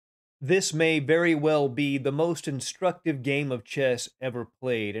This may very well be the most instructive game of chess ever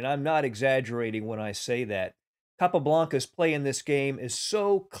played, and I'm not exaggerating when I say that. Capablanca's play in this game is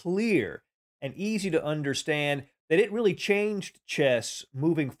so clear and easy to understand that it really changed chess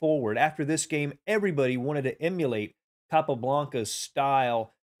moving forward. After this game, everybody wanted to emulate Capablanca's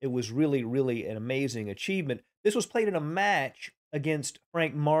style. It was really, really an amazing achievement. This was played in a match against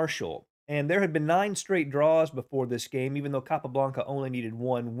Frank Marshall. And there had been 9 straight draws before this game, even though Capablanca only needed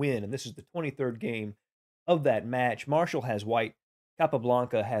 1 win, and this is the 23rd game of that match. Marshall has white,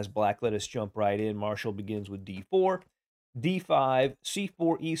 Capablanca has black. Let us jump right in. Marshall begins with d4, d5, c4,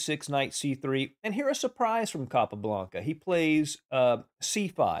 e6, knight c3, and here a surprise from Capablanca. He plays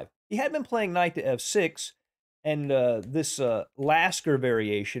c5. He had been playing knight to f6, and this Lasker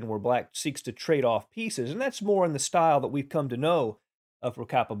variation where black seeks to trade off pieces, and that's more in the style that we've come to know for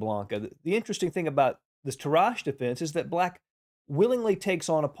Capablanca. The interesting thing about this Tarrasch defense is that black willingly takes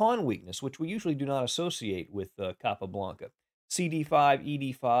on a pawn weakness, which we usually do not associate with Capablanca. cd5,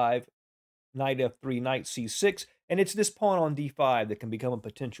 ed5, knight f3, knight c6, and it's this pawn on d5 that can become a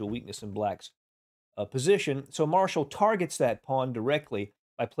potential weakness in black's position. So Marshall targets that pawn directly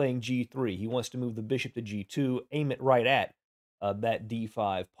by playing g3. He wants to move the bishop to g2, aim it right at that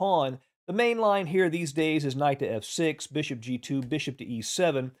d5 pawn. The main line here these days is knight to f6, bishop g2, bishop to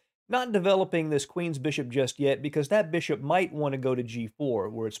e7. Not developing this queen's bishop just yet because that bishop might want to go to g4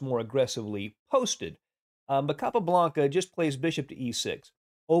 where it's more aggressively posted. But Capablanca just plays bishop to e6,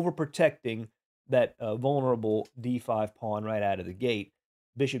 overprotecting that vulnerable d5 pawn right out of the gate.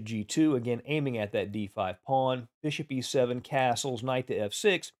 Bishop g2, again aiming at that d5 pawn. Bishop e7, castles, knight to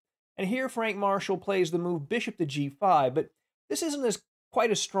f6. And here Frank Marshall plays the move bishop to g5, but this isn't as quite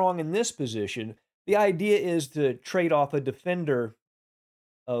as strong in this position. The idea is to trade off a defender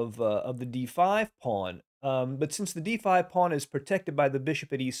of the d5 pawn. But since the d5 pawn is protected by the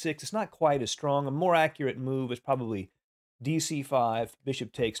bishop at e6, it's not quite as strong. A more accurate move is probably dc5,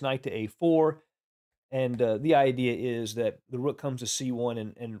 bishop takes, knight to a4. And the idea is that the rook comes to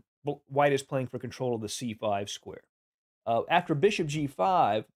c1, and white is playing for control of the c5 square. After bishop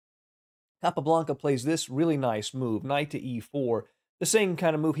g5, Capablanca plays this really nice move, knight to e4, the same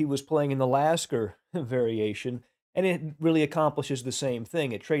kind of move he was playing in the Lasker variation, and it really accomplishes the same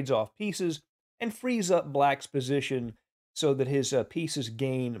thing. It trades off pieces and frees up black's position so that his pieces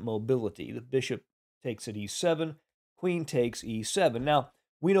gain mobility. The bishop takes at e7, queen takes e7. Now,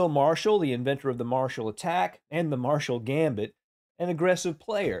 we know Marshall, the inventor of the Marshall attack and the Marshall gambit, an aggressive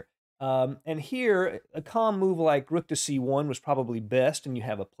player. And here, a calm move like rook to c1 was probably best, and you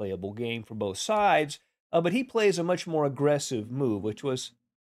have a playable game for both sides. But he plays a much more aggressive move, which was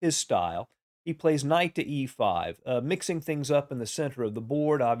his style. He plays knight to e5, mixing things up in the center of the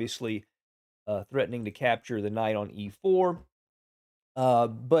board, obviously threatening to capture the knight on e4.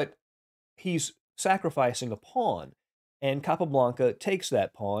 But he's sacrificing a pawn, and Capablanca takes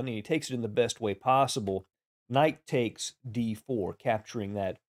that pawn, and he takes it in the best way possible. Knight takes d4, capturing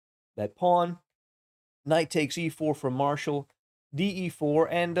that pawn. Knight takes e4 from Marshall, de4,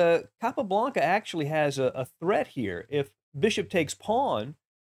 and Capablanca actually has a threat here. If bishop takes pawn,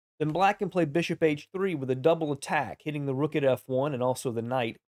 then black can play bishop h3 with a double attack, hitting the rook at f1 and also the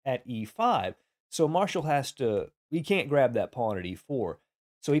knight at e5. So Marshall he can't grab that pawn at e4.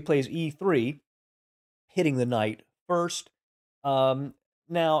 So he plays e3, hitting the knight first.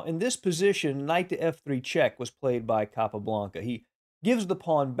 Now, in this position, knight to f3 check was played by Capablanca. He gives the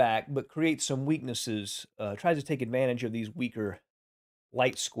pawn back, but creates some weaknesses, tries to take advantage of these weaker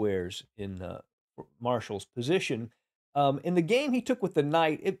light squares in Marshall's position. In the game he took with the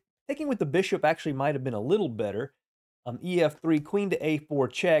knight, taking with the bishop actually might have been a little better. ef3, queen to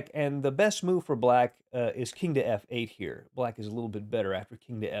a4 check, and the best move for black is king to f8 here. Black is a little bit better after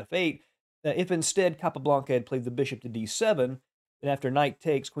king to f8. If instead Capablanca had played the bishop to d7, then after knight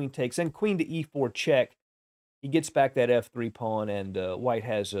takes, queen takes, and queen to e4 check, he gets back that f3 pawn, and white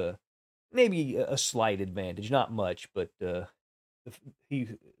has maybe a slight advantage, not much, but there's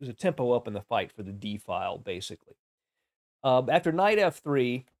a tempo up in the fight for the d file, basically. After knight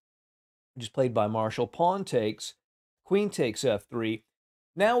f3, which is played by Marshall, pawn takes, queen takes f3.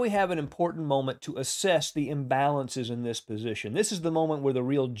 Now we have an important moment to assess the imbalances in this position. This is the moment where the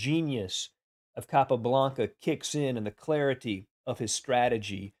real genius of Capablanca kicks in and the clarity of his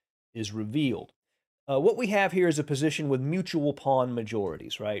strategy is revealed. What we have here is a position with mutual pawn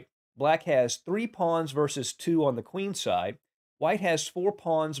majorities, right? Black has 3 pawns versus 2 on the queen side. White has 4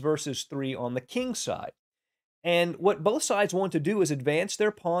 pawns versus 3 on the king side. And what both sides want to do is advance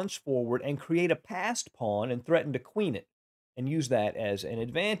their pawns forward and create a passed pawn and threaten to queen it and use that as an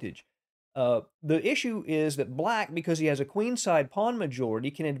advantage. The issue is that black, because he has a queenside pawn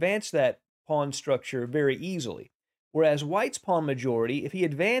majority, can advance that pawn structure very easily. Whereas white's pawn majority, if he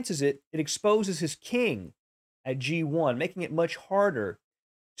advances it, it exposes his king at g1, making it much harder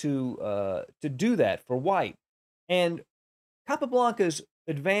to do that for white. And Capablanca's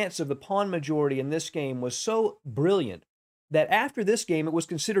advance of the pawn majority in this game was so brilliant that after this game, it was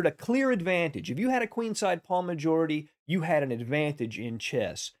considered a clear advantage. If you had a queenside pawn majority, you had an advantage in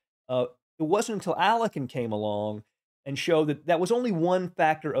chess. It wasn't until Alekin came along and showed that that was only one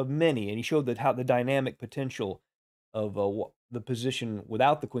factor of many, and he showed that how the dynamic potential of the position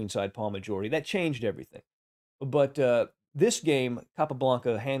without the queenside pawn majority that changed everything. But this game,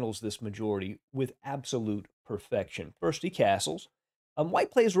 Capablanca handles this majority with absolute perfection. First, he castles.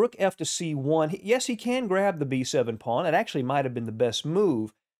 White plays rook f to c1. Yes, he can grab the b7 pawn. It actually might have been the best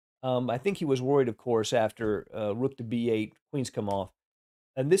move. I think he was worried, of course, after rook to b8, queens come off.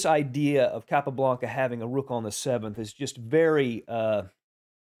 And this idea of Capablanca having a rook on the 7th is just very,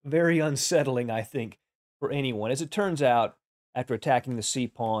 very unsettling, I think, for anyone. As it turns out, after attacking the c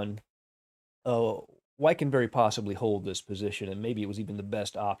pawn, White can very possibly hold this position, and maybe it was even the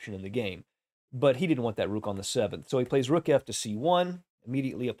best option in the game. But he didn't want that rook on the 7th. So he plays rook f to c1,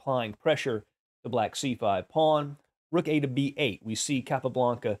 immediately applying pressure to black c5 pawn. Rook a to b8. We see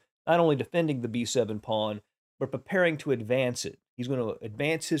Capablanca not only defending the b7 pawn, but preparing to advance it. He's going to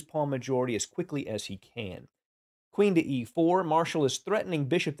advance his pawn majority as quickly as he can. Queen to e4. Marshall is threatening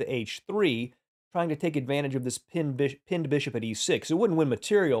bishop to h3, trying to take advantage of this pinned bishop at e6. It wouldn't win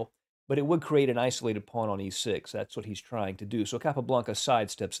material, but it would create an isolated pawn on e6. That's what he's trying to do. So Capablanca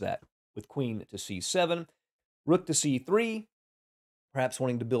sidesteps that with queen to c7, rook to c3, perhaps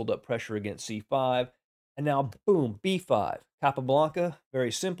wanting to build up pressure against c5, and now, boom, b5. Capablanca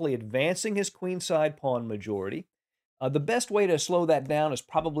very simply advancing his queenside pawn majority. The best way to slow that down is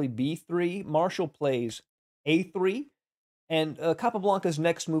probably b3. Marshall plays a3, and Capablanca's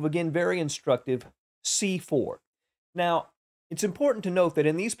next move, again, very instructive, c4. Now, it's important to note that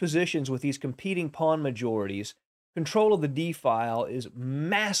in these positions with these competing pawn majorities, control of the d-file is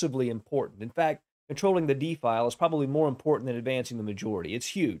massively important. In fact, controlling the d-file is probably more important than advancing the majority. It's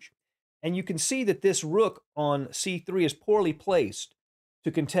huge. And you can see that this rook on c3 is poorly placed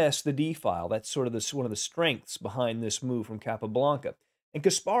to contest the d-file. That's sort of one of the strengths behind this move from Capablanca. And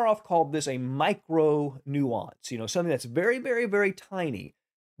Kasparov called this a micro nuance, something that's very, very, very tiny.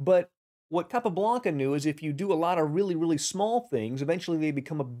 But what Capablanca knew is if you do a lot of really, really small things, eventually they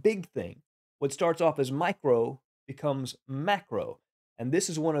become a big thing. What starts off as micro becomes macro. And this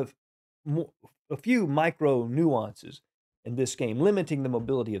is one of a few micro nuances in this game, limiting the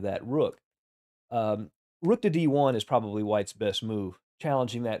mobility of that rook. Rook to d1 is probably White's best move,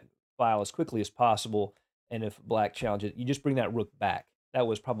 challenging that file as quickly as possible. And if black challenges, you just bring that rook back. That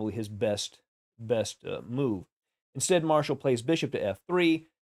was probably his best move. Instead, Marshall plays bishop to f3,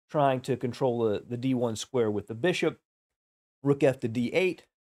 trying to control the d1 square with the bishop. Rook f to d8,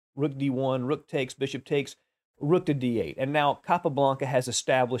 rook d1, rook takes, bishop takes, rook to d8. And now Capablanca has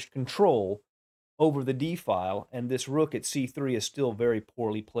established control over the d-file, and this rook at c3 is still very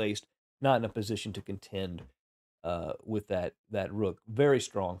poorly placed, not in a position to contend with that rook. Very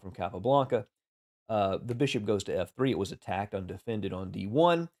strong from Capablanca. The bishop goes to f3. It was attacked undefended on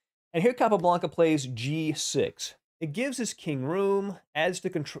d1. And here Capablanca plays g6. It gives his king room, adds to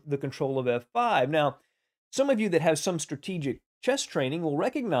the control of f5. Now, some of you that have some strategic chess training will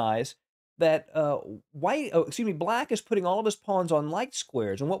recognize that black is putting all of his pawns on light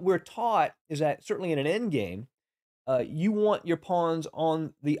squares. And what we're taught is that, certainly in an endgame, you want your pawns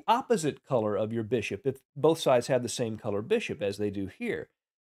on the opposite color of your bishop if both sides have the same color bishop, as they do here.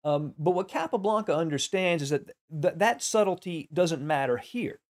 But what Capablanca understands is that that subtlety doesn't matter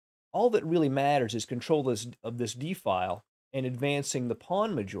here. All that really matters is control of this d-file and advancing the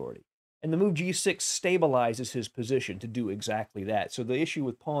pawn majority. And the move g6 stabilizes his position to do exactly that. So the issue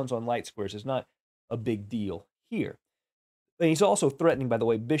with pawns on light squares is not a big deal here. And he's also threatening, by the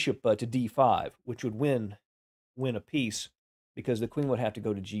way, bishop to d5, which would win a piece because the queen would have to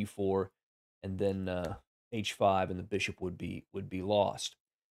go to g4 and then h5, and the bishop would be lost.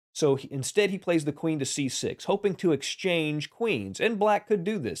 So instead, he plays the queen to c6, hoping to exchange queens. And black could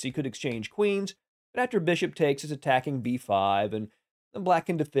do this. He could exchange queens, but after bishop takes, it's attacking b5, and black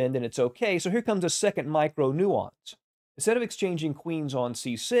can defend, and it's okay. So here comes a second micro nuance. Instead of exchanging queens on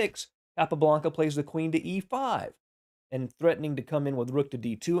c6, Capablanca plays the queen to e5, and threatening to come in with rook to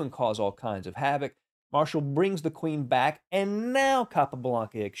d2 and cause all kinds of havoc. Marshall brings the queen back, and now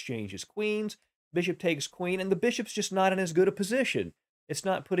Capablanca exchanges queens. Bishop takes queen, and the bishop's just not in as good a position. It's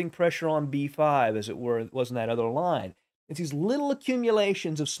not putting pressure on b5 as it was in that other line. It's these little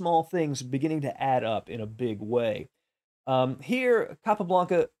accumulations of small things beginning to add up in a big way. Here,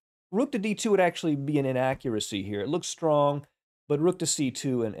 Capablanca, rook to d2 would actually be an inaccuracy here. It looks strong, but rook to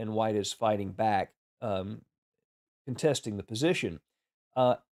c2 and white is fighting back, contesting the position.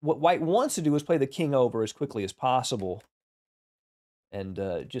 What white wants to do is play the king over as quickly as possible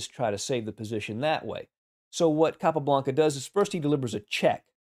and just try to save the position that way. So what Capablanca does is first he delivers a check,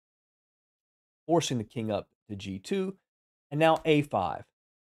 forcing the king up to g2, and now a5,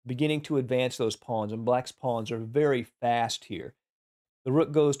 beginning to advance those pawns, and black's pawns are very fast here. The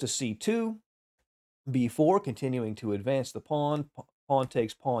rook goes to c2, b4, continuing to advance the pawn. Pawn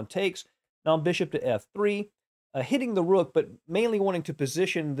takes. Now bishop to f3, hitting the rook, but mainly wanting to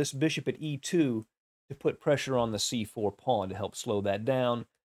position this bishop at e2 to put pressure on the c4 pawn to help slow that down.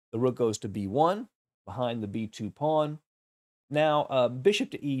 The rook goes to b1, behind the b2 pawn. Now,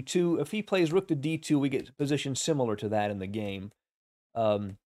 bishop to e2. If he plays rook to d2, we get a position similar to that in the game.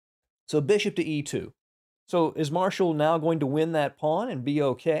 So bishop to e2. So is Marshall now going to win that pawn and be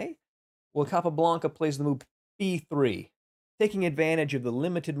okay? Well, Capablanca plays the move b3, taking advantage of the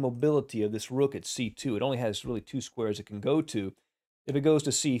limited mobility of this rook at c2. It only has really 2 squares it can go to. If it goes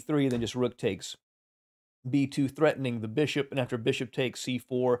to c3, then just rook takes b2, threatening the bishop, and after bishop takes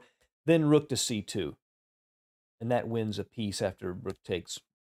c4, then rook to c2. And that wins a piece after rook takes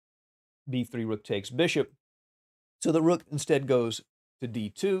b3, rook takes bishop. So the rook instead goes to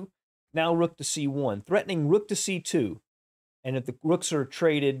d2. Now rook to c1, threatening rook to c2. And if the rooks are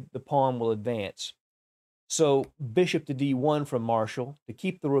traded, the pawn will advance. So bishop to d1 from Marshall to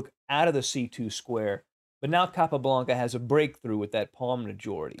keep the rook out of the c2 square. But now Capablanca has a breakthrough with that pawn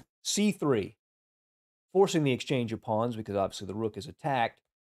majority. c3, forcing the exchange of pawns because obviously the rook is attacked.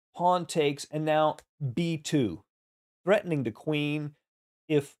 Pawn takes, and now b2, threatening the queen.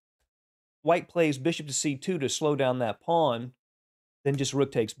 If white plays bishop to c2 to slow down that pawn, then just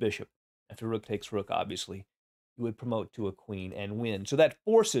rook takes bishop. After rook takes rook, obviously, you would promote to a queen and win. So that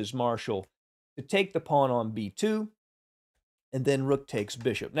forces Marshall to take the pawn on b2, and then rook takes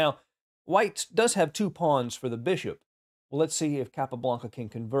bishop. Now, white does have 2 pawns for the bishop. Well, let's see if Capablanca can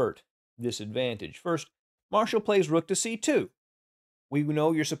convert this advantage. First, Marshall plays rook to c2. We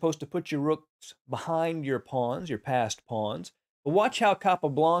know you're supposed to put your rooks behind your pawns, your passed pawns. But watch how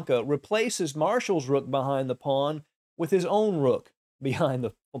Capablanca replaces Marshall's rook behind the pawn with his own rook behind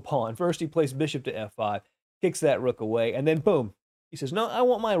the pawn. First, he plays bishop to f5, kicks that rook away, and then boom, he says, no, I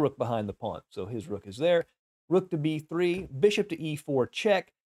want my rook behind the pawn. So his rook is there. Rook to b3, bishop to e4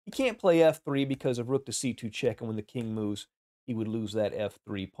 check. He can't play f3 because of rook to c2 check, and when the king moves, he would lose that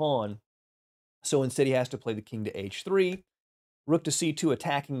f3 pawn. So instead, he has to play the king to h3. Rook to c2,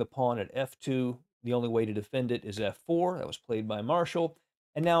 attacking the pawn at f2. The only way to defend it is f4. That was played by Marshall.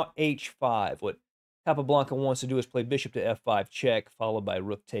 And now h5. What Capablanca wants to do is play bishop to f5 check, followed by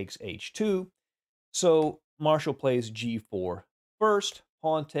rook takes h2. So Marshall plays g4 first.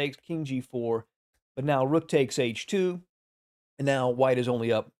 Pawn takes, king g4. But now rook takes h2. And now white is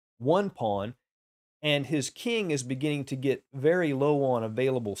only up 1 pawn. And his king is beginning to get very low on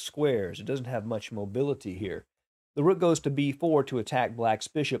available squares. It doesn't have much mobility here. The rook goes to b4 to attack black's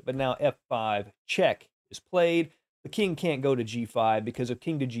bishop, but now f5 check is played. The king can't go to g5 because of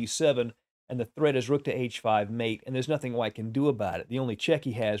king to g7, and the threat is rook to h5 mate, and there's nothing white can do about it. The only check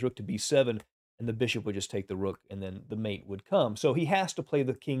he has, rook to b7, and the bishop would just take the rook, and then the mate would come. So he has to play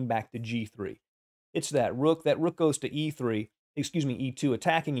the king back to g3. It's that rook. That rook goes to e3, e2,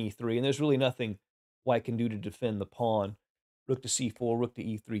 attacking e3, and there's really nothing white can do to defend the pawn. Rook to c4, rook to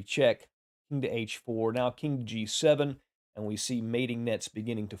e3 check. King to h4, now king to g7, and we see mating nets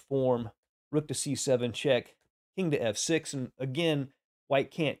beginning to form. Rook to c7 check, king to f6, and again,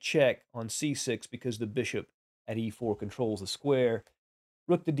 white can't check on c6 because the bishop at e4 controls the square.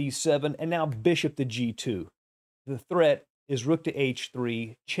 Rook to d7, and now bishop to g2. The threat is rook to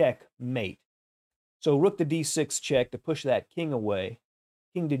h3, check, mate. So rook to d6 check to push that king away.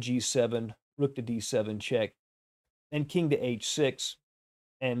 King to g7, rook to d7 check, and king to h6,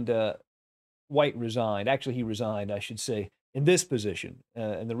 and white resigned. Actually, he resigned, I should say, in this position.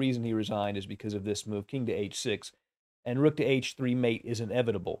 And the reason he resigned is because of this move, king to h6. And rook to h3 mate is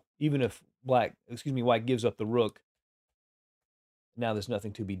inevitable. Even if white gives up the rook, now there's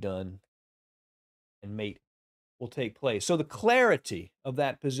nothing to be done, and mate will take place. So the clarity of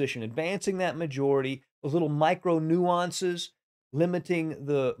that position, advancing that majority, those little micro nuances, limiting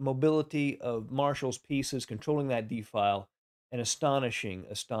the mobility of Marshall's pieces, controlling that d-file, an astonishing,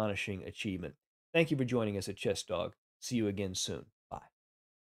 astonishing achievement. Thank you for joining us at Chess Dog. See you again soon.